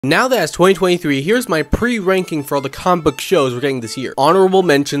Now that it's 2023, here's my pre-ranking for all the comic book shows we're getting this year. Honorable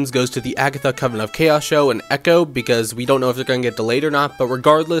mentions goes to the Agatha Coven of Chaos show and Echo, because we don't know if they're going to get delayed or not, but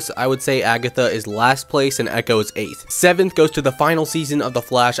regardless, I would say Agatha is last place and Echo is 8th. 7th goes to the final season of The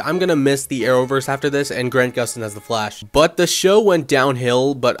Flash. I'm going to miss the Arrowverse after this, and Grant Gustin as The Flash. But the show went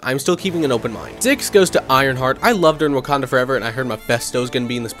downhill, but I'm still keeping an open mind. 6th goes to Ironheart. I loved her in Wakanda Forever, and I heard Mephisto's going to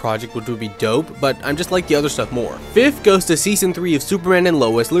be in this project, which would be dope, but I'm just like the other stuff more. 5th goes to Season 3 of Superman and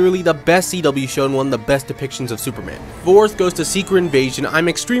Lois. Literally the best CW show and one of the best depictions of Superman. 4th goes to Secret Invasion. I'm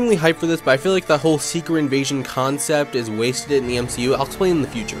extremely hyped for this, but I feel like the whole Secret Invasion concept is wasted in the MCU. I'll explain in the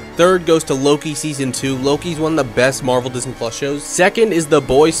future. 3rd goes to Loki Season 2. Loki's one of the best Marvel Disney Plus shows. 2nd is The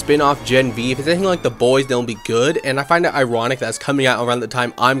Boys spin-off Gen V. If it's anything like The Boys, then it'll be good, and I find it ironic that it's coming out around the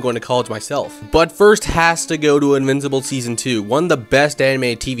time I'm going to college myself. But first has to go to Invincible Season 2, one of the best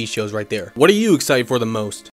animated TV shows right there. What are you excited for the most?